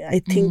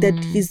I think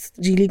that he's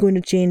really going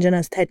to change an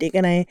aesthetic.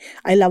 And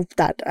I love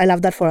that. I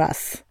love that for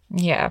us.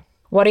 Yeah.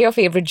 What are your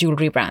favorite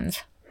jewelry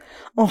brands?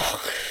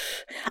 Oh,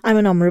 I'm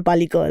an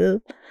Amrapali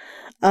girl.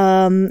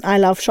 I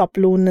love Shop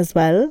Loon as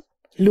well.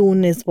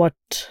 Loon is what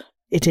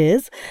it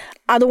is.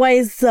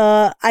 Otherwise,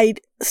 I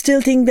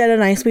still think that a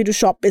nice way to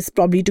shop is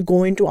probably to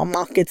go into our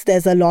markets.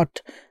 There's a lot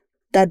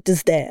that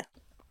is there.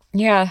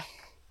 Yeah,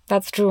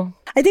 that's true.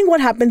 I think what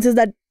happens is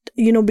that,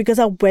 because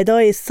our weather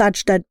is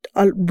such that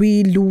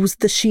we lose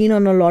the sheen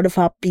on a lot of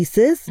our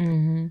pieces.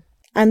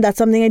 And that's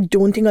something I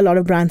don't think a lot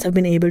of brands have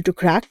been able to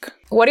crack.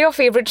 What are your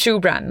favorite shoe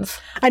brands?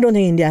 I don't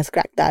think India has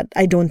cracked that.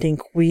 I don't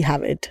think we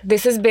have it.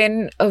 This has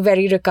been a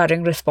very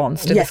recurring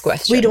response to this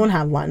question. We don't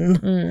have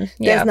one.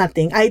 There's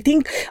nothing. I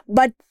think,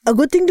 but a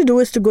good thing to do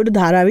is to go to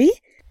Dharavi.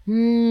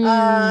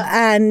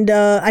 And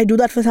I do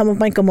that for some of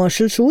my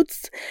commercial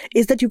shoots,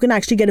 is that you can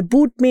actually get a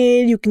boot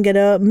made, you can get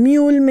a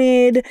mule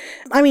made.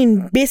 I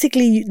mean,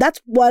 basically,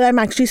 that's what I'm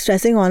actually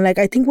stressing on.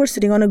 I think we're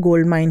sitting on a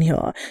gold mine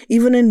here.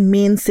 Even in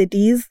main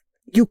cities,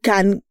 you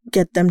can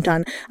get them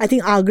done. I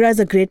think Agra is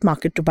a great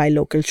market to buy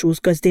local shoes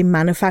because they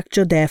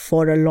manufacture there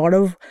for a lot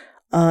of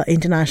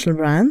international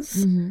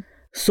brands.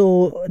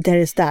 So there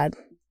is that.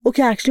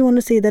 Okay, I actually want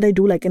to say that I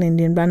do like an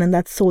Indian brand, and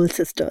that's Soul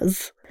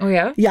Sisters. Oh,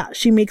 yeah? Yeah,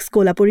 she makes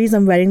kolhapuris.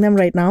 I'm wearing them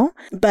right now.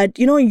 But,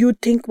 you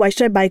think, why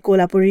should I buy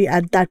kolhapuri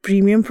at that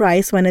premium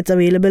price when it's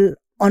available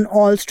on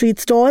all street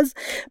stores?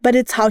 But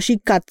it's how she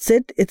cuts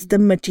it. It's the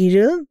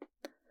material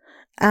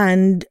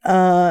and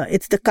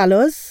it's the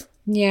colors.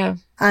 Yeah.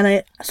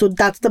 And so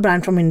that's the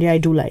brand from India I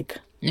do like.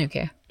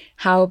 Okay.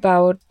 How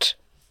about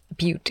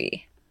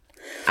beauty?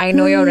 I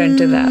know you're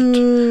into that.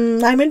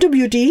 I'm into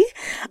beauty.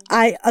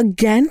 I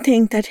again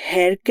think that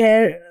hair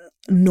care,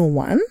 no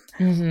one.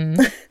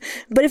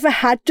 But if I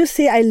had to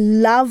say, I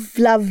love,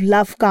 love,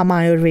 love Kama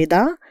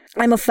Ayurveda.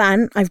 I'm a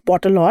fan. I've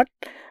bought a lot.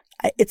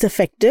 It's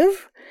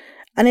effective.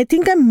 And I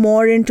think I'm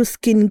more into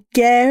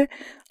skincare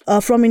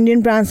from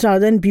Indian brands rather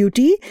than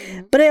beauty.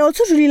 But I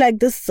also really like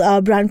this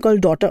brand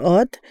called Daughter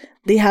Earth.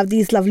 They have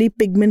these lovely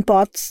pigment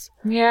pots.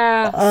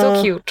 Yeah,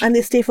 so cute. And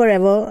they stay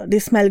forever. They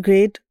smell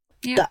great.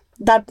 Yeah.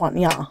 That one,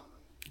 yeah.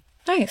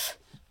 Nice.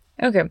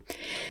 Okay.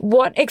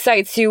 What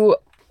excites you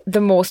the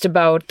most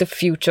about the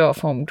future of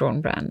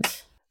homegrown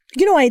brands?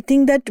 I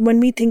think that when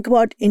we think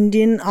about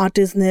Indian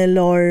artisanal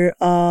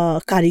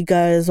or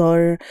karigars,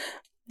 or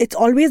it's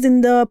always in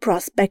the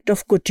prospect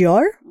of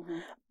couture,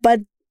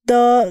 but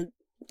the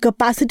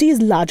capacity is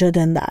larger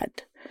than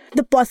that.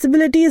 The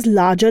possibility is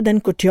larger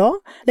than couture.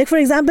 Like, for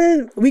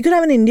example, we could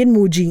have an Indian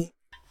Muji.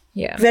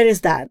 Yeah. Where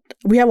is that?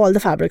 We have all the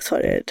fabrics for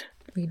it.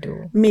 We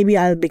do. Maybe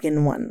I'll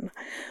begin one.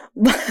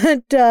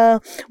 But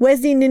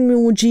where's the Indian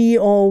Muji,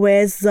 or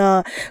where's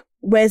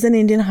an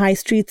Indian high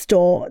street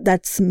store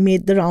that's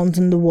made the rounds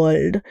in the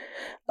world?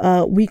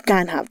 We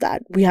can have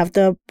that. We have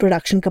the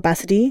production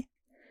capacity.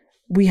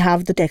 We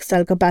have the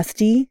textile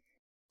capacity.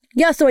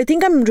 Yeah, so I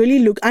think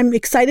I'm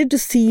excited to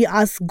see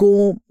us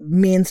go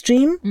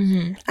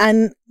mainstream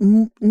and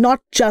not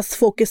just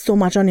focus so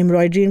much on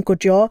embroidery and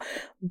couture,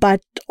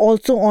 but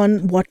also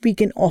on what we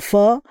can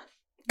offer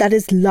that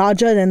is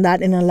larger than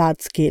that in a large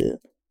scale.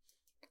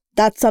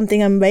 That's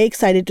something I'm very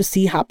excited to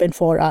see happen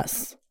for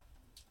us.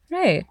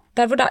 Right.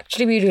 That would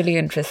actually be really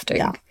interesting.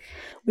 Yeah.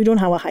 We don't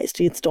have a high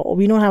street store.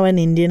 We don't have an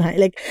Indian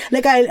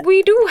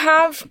We do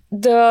have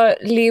the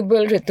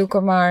label Ritu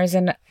Kumar's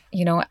and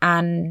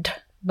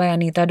by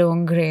Anita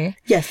Dongre.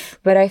 Yes.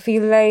 But I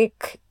feel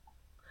like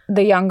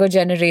the younger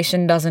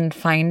generation doesn't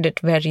find it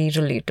very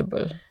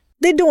relatable.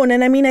 They don't.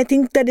 And I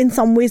think that in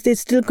some ways they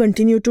still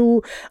continue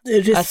to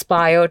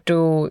aspire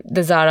to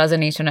the Zaras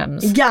and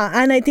H&Ms. Yeah.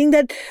 And I think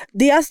that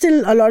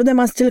a lot of them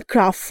are still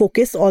craft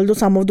focused, although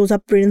some of those are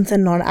prints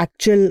and not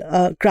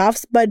actual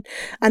crafts.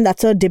 And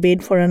that's a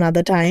debate for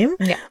another time.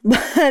 Yeah.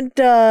 But,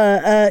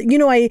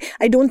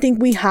 I don't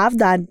think we have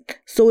that.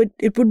 So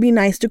it would be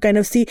nice to kind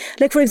of see,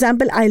 like, for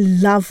example, I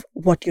love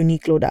what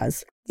Uniqlo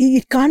does.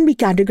 It can't be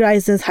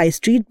categorized as high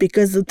street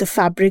because of the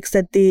fabrics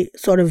that they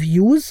sort of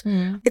use.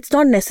 It's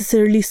not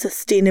necessarily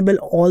sustainable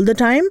all the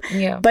time,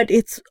 but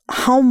it's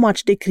how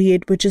much they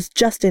create, which is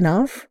just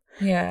enough.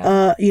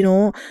 Yeah.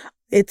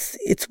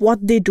 It's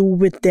what they do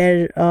with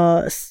their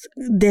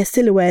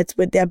silhouettes,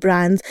 with their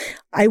brands.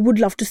 I would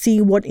love to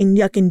see what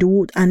India can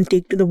do and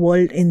take to the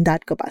world in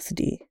that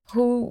capacity.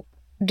 Who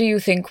do you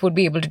think would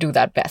be able to do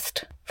that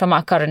best from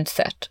our current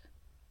set?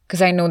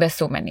 Because I know there's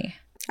so many.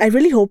 I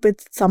really hope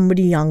it's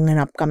somebody young and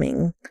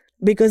upcoming,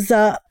 because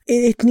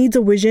it needs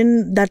a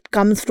vision that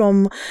comes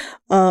from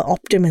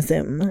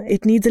optimism.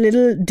 It needs a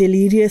little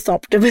delirious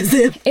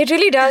optimism. It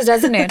really does,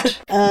 doesn't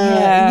it?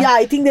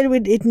 I think that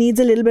it needs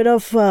a little bit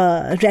of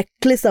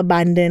reckless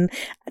abandon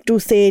to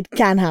say it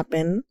can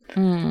happen.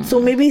 So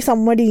maybe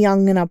somebody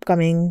young and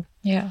upcoming.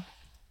 Yeah.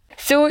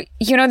 So,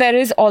 there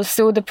is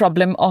also the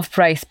problem of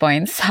price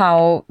points,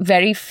 how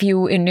very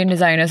few Indian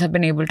designers have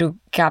been able to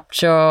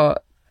capture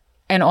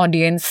an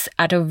audience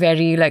at a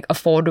very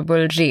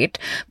affordable rate.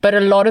 But a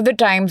lot of the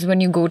times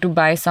when you go to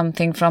buy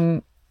something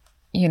from,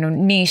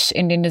 niche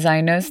Indian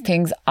designers,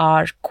 things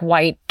are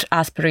quite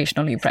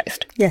aspirationally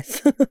priced.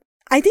 Yes.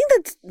 I think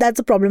that's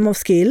a problem of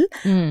scale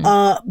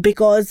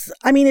because,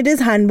 it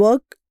is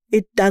handwork.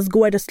 It does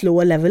go at a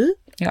slower level.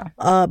 Yeah.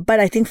 But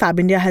I think Fab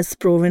India has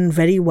proven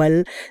very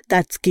well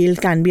that scale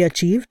can be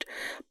achieved.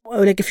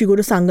 Like if you go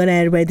to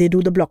Sanganair, where they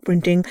do the block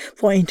printing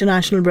for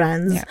international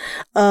brands,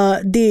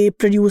 they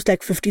produce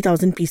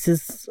 50,000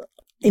 pieces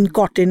in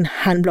cotton,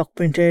 hand block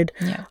printed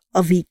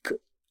a week.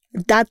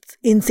 That's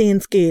insane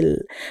scale.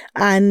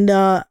 And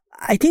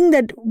I think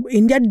that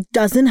India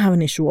doesn't have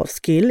an issue of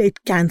scale.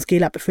 It can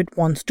scale up if it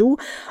wants to.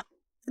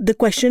 The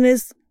question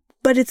is,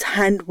 but it's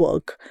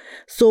handwork.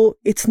 So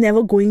it's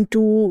never going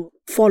to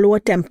follow a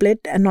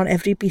template, and not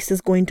every piece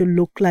is going to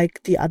look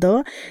like the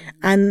other.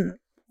 And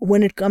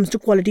when it comes to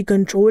quality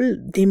control,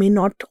 they may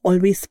not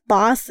always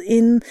pass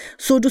in,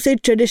 so to say,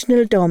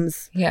 traditional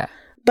terms. Yeah.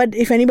 But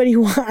if anybody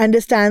who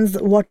understands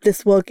what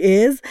this work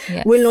is,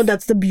 will know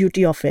that's the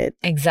beauty of it.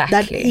 Exactly.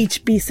 That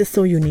each piece is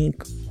so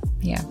unique.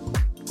 Yeah.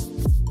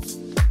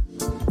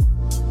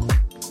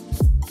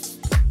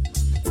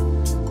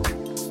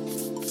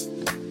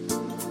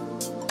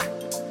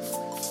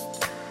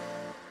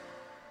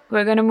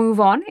 we're going to move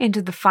on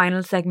into the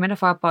final segment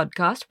of our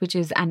podcast, which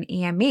is an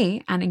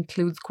AMA and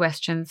includes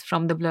questions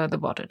from the Blur the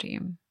Border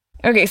team.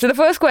 Okay, so the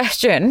first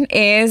question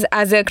is,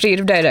 as a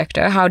creative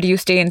director, how do you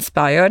stay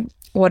inspired?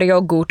 What are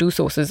your go-to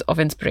sources of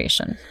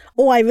inspiration?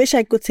 Oh, I wish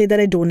I could say that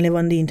I don't live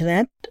on the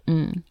internet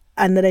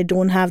and that I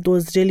don't have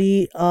those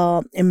really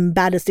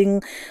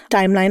embarrassing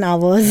timeline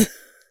hours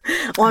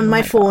on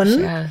my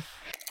phone. Gosh,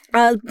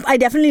 I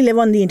definitely live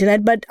on the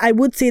internet, but I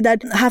would say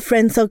that I have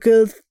friend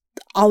circles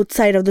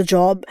outside of the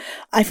job.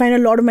 I find a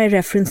lot of my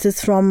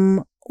references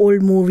from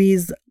old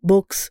movies,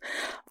 books,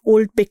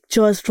 old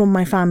pictures from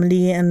my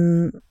family,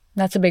 and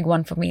that's a big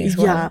one for me as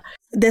well. Yeah,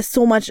 there's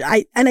so much.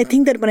 I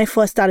think that when I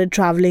first started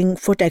traveling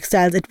for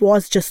textiles, it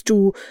was just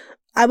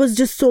I was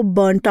just so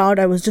burnt out.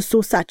 I was just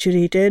so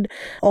saturated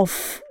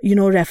of,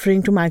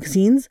 referring to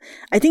magazines.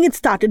 I think it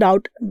started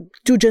out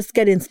to just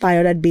get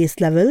inspired at base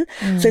level.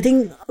 So I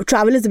think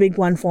travel is a big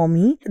one for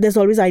me. There's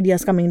always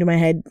ideas coming into my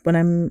head when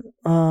I'm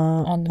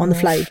on the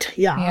flight.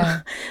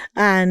 Yeah.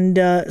 And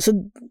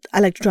so I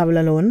like to travel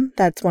alone.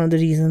 That's one of the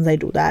reasons I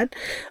do that.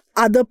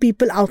 Other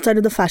people outside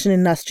of the fashion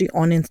industry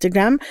on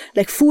Instagram,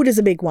 like food is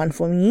a big one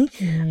for me.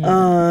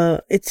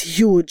 It's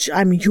huge.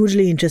 I'm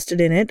hugely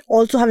interested in it.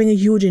 Also having a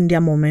huge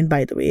India moment,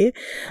 by the way.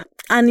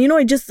 And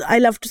I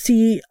love to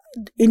see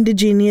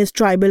indigenous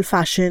tribal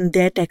fashion,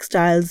 their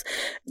textiles.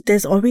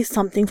 There's always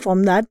something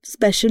from that,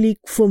 especially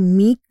for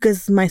me,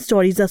 because my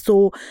stories are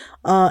so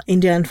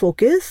Indian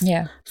focused.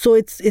 Yeah. So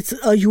it's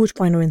a huge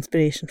point of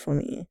inspiration for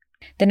me.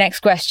 The next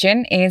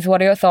question is,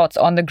 what are your thoughts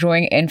on the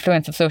growing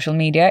influence of social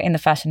media in the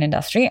fashion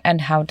industry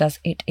and how does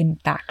it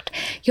impact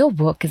your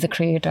work as a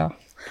creator?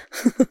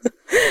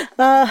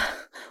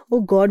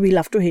 Oh God, we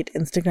love to hate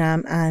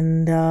Instagram,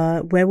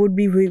 and where would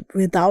we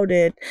without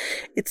it?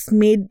 It's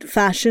made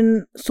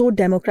fashion so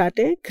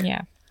democratic.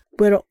 Yeah.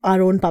 We're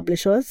our own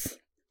publishers.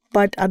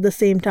 But at the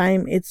same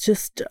time, it's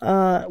just,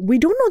 we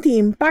don't know the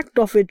impact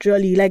of it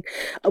really. Like,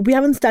 we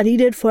haven't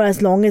studied it for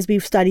as long as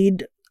we've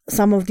studied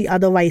some of the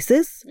other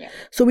vices. Yeah.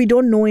 So we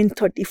don't know in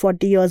 30,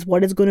 40 years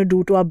what it's going to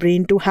do to our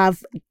brain to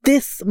have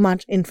this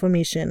much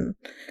information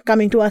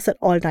coming to us at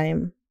all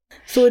time.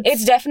 So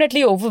it's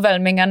definitely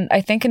overwhelming. And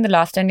I think in the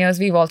last 10 years,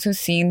 we've also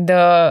seen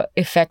the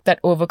effect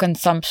that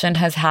overconsumption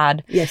has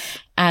had. Yes.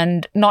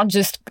 And not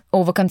just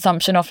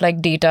overconsumption of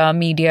like data,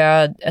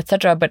 media,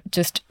 etc., but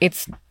just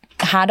it's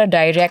had a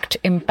direct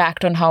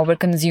impact on how we're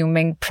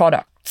consuming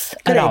products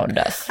around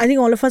us. I think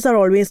all of us are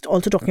always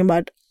also talking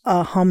about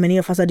how many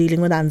of us are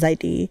dealing with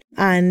anxiety.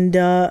 And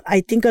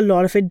I think a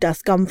lot of it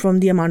does come from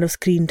the amount of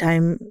screen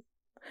time.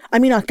 I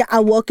mean,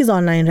 our work is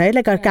online, right?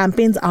 Like our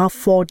campaigns are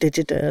for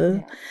digital.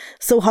 Yeah.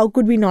 So how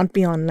could we not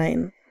be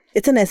online?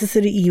 It's a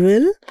necessary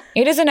evil.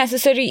 It is a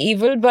necessary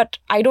evil, but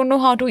I don't know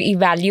how to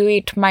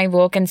evaluate my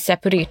work and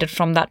separate it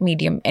from that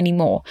medium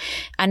anymore.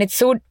 And it's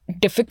so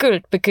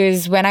difficult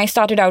because when I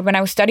started out, when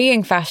I was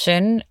studying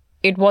fashion,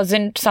 it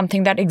wasn't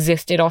something that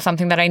existed or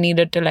something that I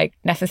needed to like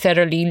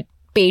necessarily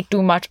pay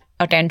too much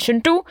attention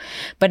to.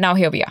 But now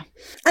here we are.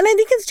 And I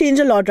think it's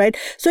changed a lot, right?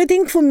 So I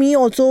think for me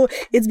also,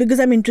 it's because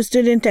I'm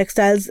interested in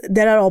textiles.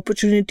 There are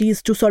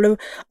opportunities to sort of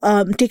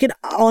take it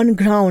on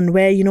ground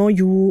where, you know,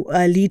 you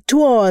lead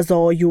tours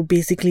or you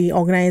basically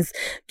organize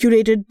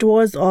curated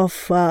tours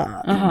of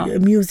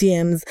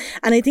museums.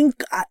 And I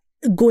think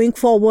going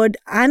forward,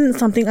 and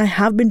something I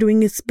have been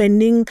doing is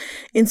spending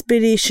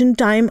inspiration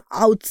time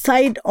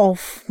outside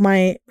of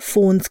my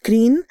phone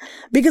screen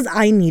because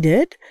I need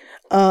it.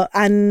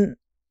 And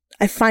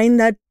I find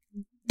that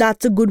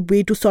that's a good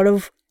way to sort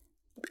of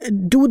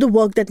do the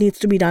work that needs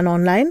to be done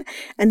online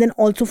and then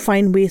also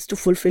find ways to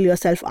fulfill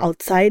yourself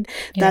outside.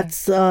 Yeah.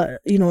 That's,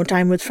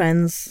 time with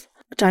friends,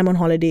 time on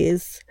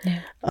holidays,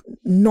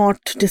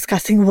 not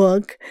discussing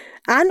work,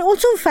 and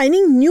also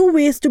finding new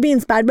ways to be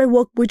inspired by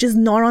work which is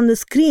not on the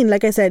screen.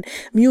 Like I said,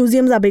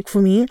 museums are big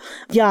for me.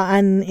 Yeah,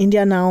 and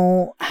India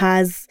now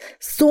has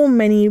so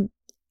many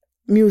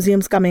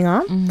museums coming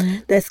up.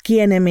 Mm-hmm. There's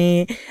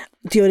KNMA,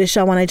 the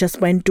Odisha one I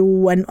just went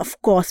to, and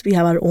of course we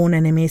have our own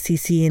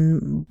NMACC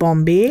in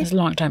Bombay. It's a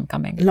long time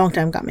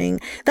coming.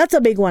 That's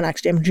a big one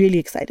actually. I'm really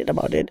excited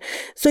about it.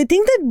 So I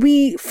think that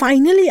we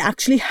finally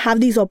actually have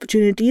these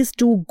opportunities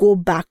to go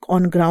back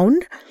on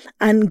ground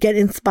and get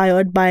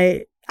inspired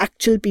by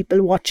actual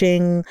people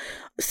watching,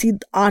 see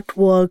the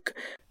artwork.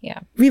 Yeah.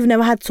 We've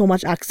never had so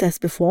much access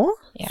before.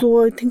 Yeah.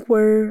 So I think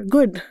we're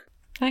good.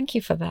 Thank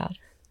you for that.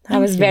 That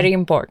was very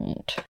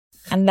important.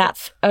 And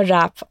that's a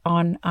wrap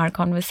on our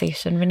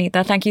conversation.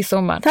 Vinita, thank you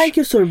so much. Thank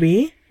you,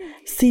 Surbhi.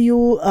 See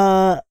you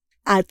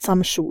at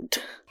some shoot.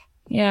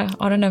 Yeah,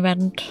 or an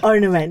event.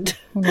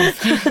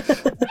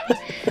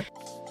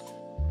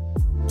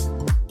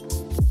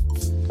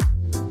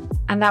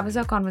 And that was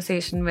our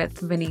conversation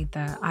with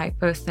Vinita. I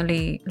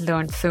personally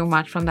learned so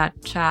much from that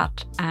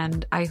chat,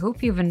 and I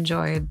hope you've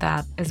enjoyed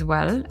that as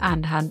well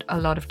and had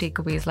a lot of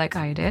takeaways like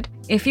I did.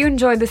 If you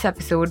enjoyed this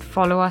episode,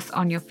 follow us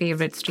on your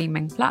favorite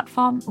streaming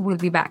platform. We'll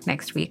be back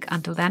next week.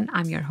 Until then,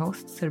 I'm your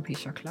host, Surbhi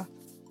Shukla.